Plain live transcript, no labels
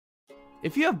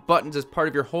If you have buttons as part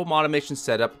of your home automation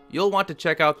setup, you'll want to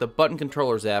check out the Button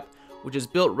Controllers app, which is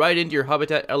built right into your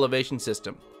Hubitat Elevation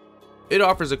system. It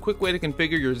offers a quick way to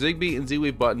configure your Zigbee and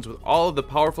Z-Wave buttons with all of the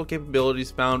powerful capabilities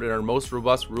found in our most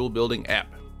robust rule building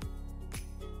app.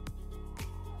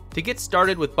 To get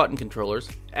started with button controllers,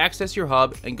 access your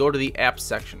hub and go to the Apps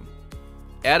section.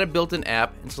 Add a built-in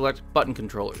app and select Button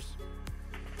Controllers.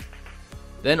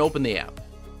 Then open the app.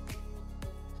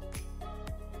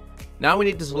 Now we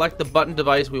need to select the button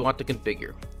device we want to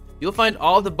configure. You'll find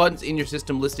all of the buttons in your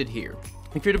system listed here.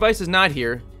 If your device is not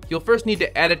here, you'll first need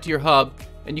to add it to your hub,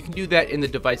 and you can do that in the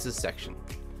Devices section.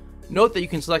 Note that you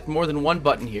can select more than one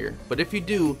button here, but if you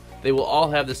do, they will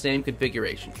all have the same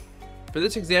configuration. For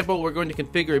this example, we're going to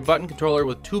configure a button controller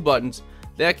with 2 buttons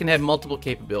that can have multiple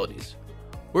capabilities.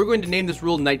 We're going to name this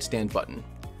rule Nightstand Button.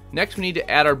 Next, we need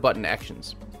to add our button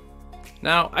actions.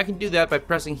 Now, I can do that by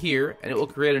pressing here, and it will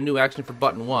create a new action for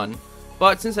button 1,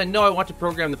 but since I know I want to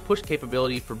program the push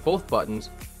capability for both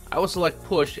buttons, I will select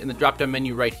push in the drop-down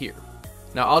menu right here.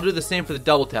 Now I'll do the same for the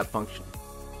double tap function.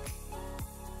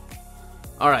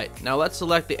 Alright, now let's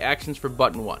select the actions for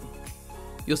button 1.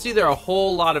 You'll see there are a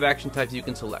whole lot of action types you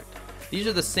can select. These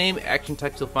are the same action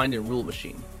types you'll find in Rule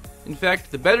Machine. In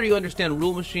fact, the better you understand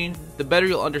Rule Machine, the better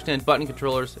you'll understand button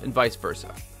controllers and vice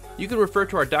versa. You can refer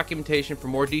to our documentation for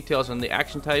more details on the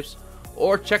action types,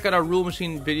 or check out our Rule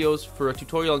Machine videos for a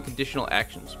tutorial on conditional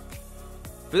actions.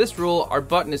 For this rule, our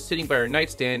button is sitting by our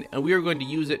nightstand, and we are going to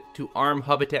use it to arm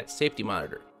Hubitat Safety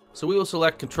Monitor. So we will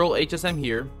select Control HSM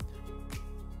here,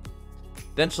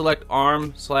 then select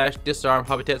arm/disarm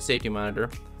Hubitat Safety Monitor,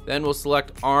 then we'll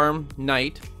select arm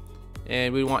night,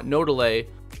 and we want no delay,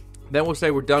 then we'll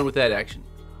say we're done with that action.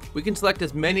 We can select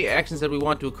as many actions that we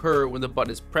want to occur when the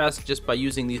button is pressed just by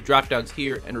using these drop downs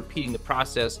here and repeating the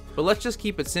process, but let's just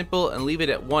keep it simple and leave it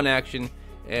at 1 action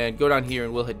and go down here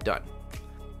and we'll hit done.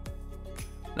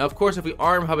 Now of course, if we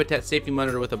arm Hubitat Safety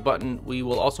Monitor with a button, we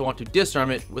will also want to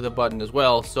disarm it with a button as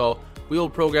well, so we will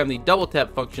program the double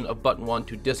tap function of button 1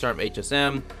 to disarm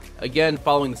HSM. Again,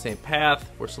 following the same path,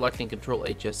 we're selecting Control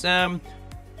HSM,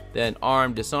 then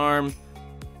arm disarm,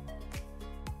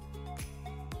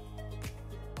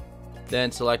 then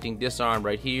selecting disarm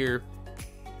right here,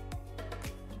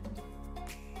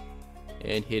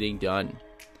 and hitting done,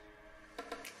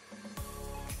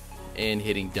 and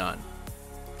hitting done.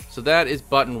 So that is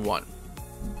button 1.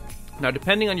 Now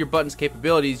depending on your button's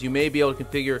capabilities, you may be able to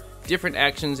configure different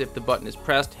actions if the button is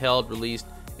pressed, held, released,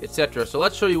 etc. So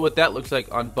let's show you what that looks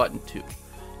like on button 2.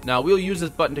 Now we'll use this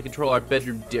button to control our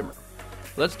bedroom dimmer.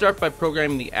 Let's start by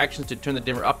programming the actions to turn the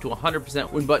dimmer up to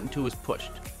 100% when button 2 is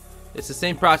pushed. It's the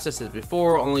same process as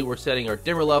before, only we're setting our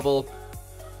dimmer level.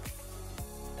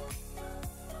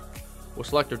 We'll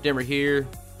select our dimmer here.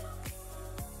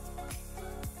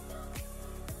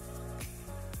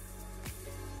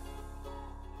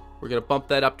 We're going to bump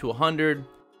that up to 100,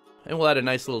 and we'll add a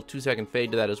nice little 2-second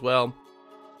fade to that as well.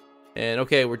 And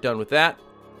okay, we're done with that.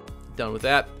 Done with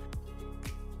that.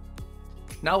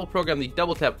 Now we'll program the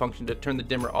double tap function to turn the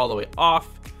dimmer all the way off.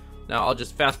 Now I'll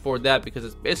just fast forward that because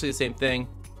it's basically the same thing.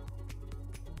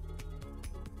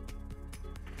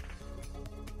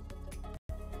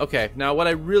 Okay, now what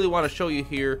I really want to show you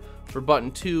here for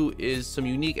button 2 is some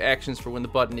unique actions for when the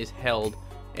button is held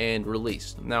and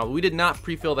released. Now we did not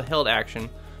pre-fill the held action,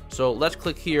 so let's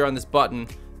click here on this button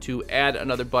to add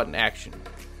another button action.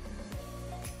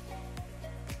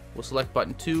 We'll select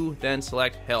button 2, then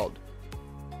select held.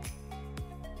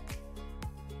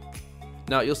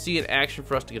 Now you'll see an action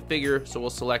for us to configure, so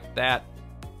we'll select that.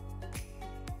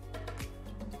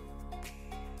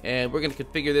 And we're going to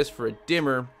configure this for a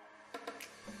dimmer,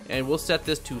 and we'll set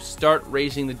this to start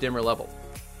raising the dimmer level.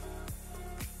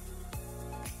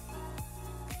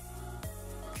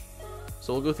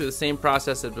 So we'll go through the same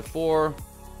process as before.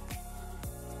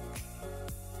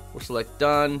 We'll select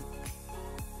done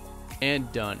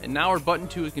and done. And now our button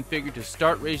 2 is configured to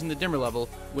start raising the dimmer level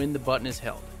when the button is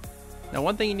held. Now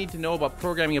one thing you need to know about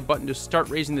programming a button to start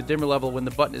raising the dimmer level when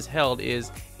the button is held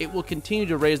is it will continue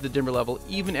to raise the dimmer level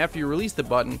even after you release the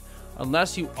button,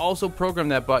 unless you also program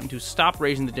that button to stop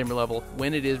raising the dimmer level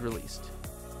when it is released.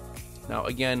 Now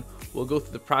again, we'll go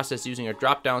through the process using our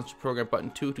drop downs to program button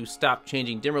 2 to stop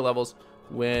changing dimmer levels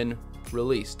when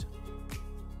released.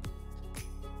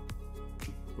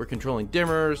 We're controlling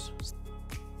dimmers,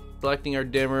 selecting our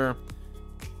dimmer,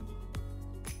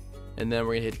 and then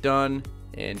we're gonna hit done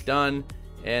and done,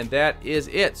 and that is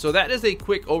it. So that is a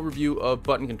quick overview of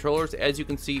button controllers. As you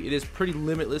can see, it is pretty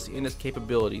limitless in its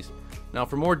capabilities. Now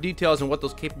for more details on what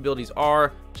those capabilities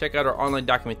are, check out our online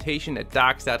documentation at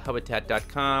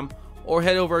docs.hubitat.com, or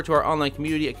head over to our online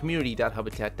community at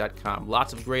community.hubitat.com.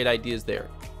 Lots of great ideas there.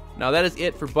 Now that is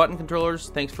it for button controllers.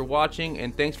 Thanks for watching,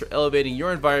 and thanks for elevating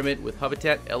your environment with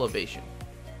Hubitat Elevation.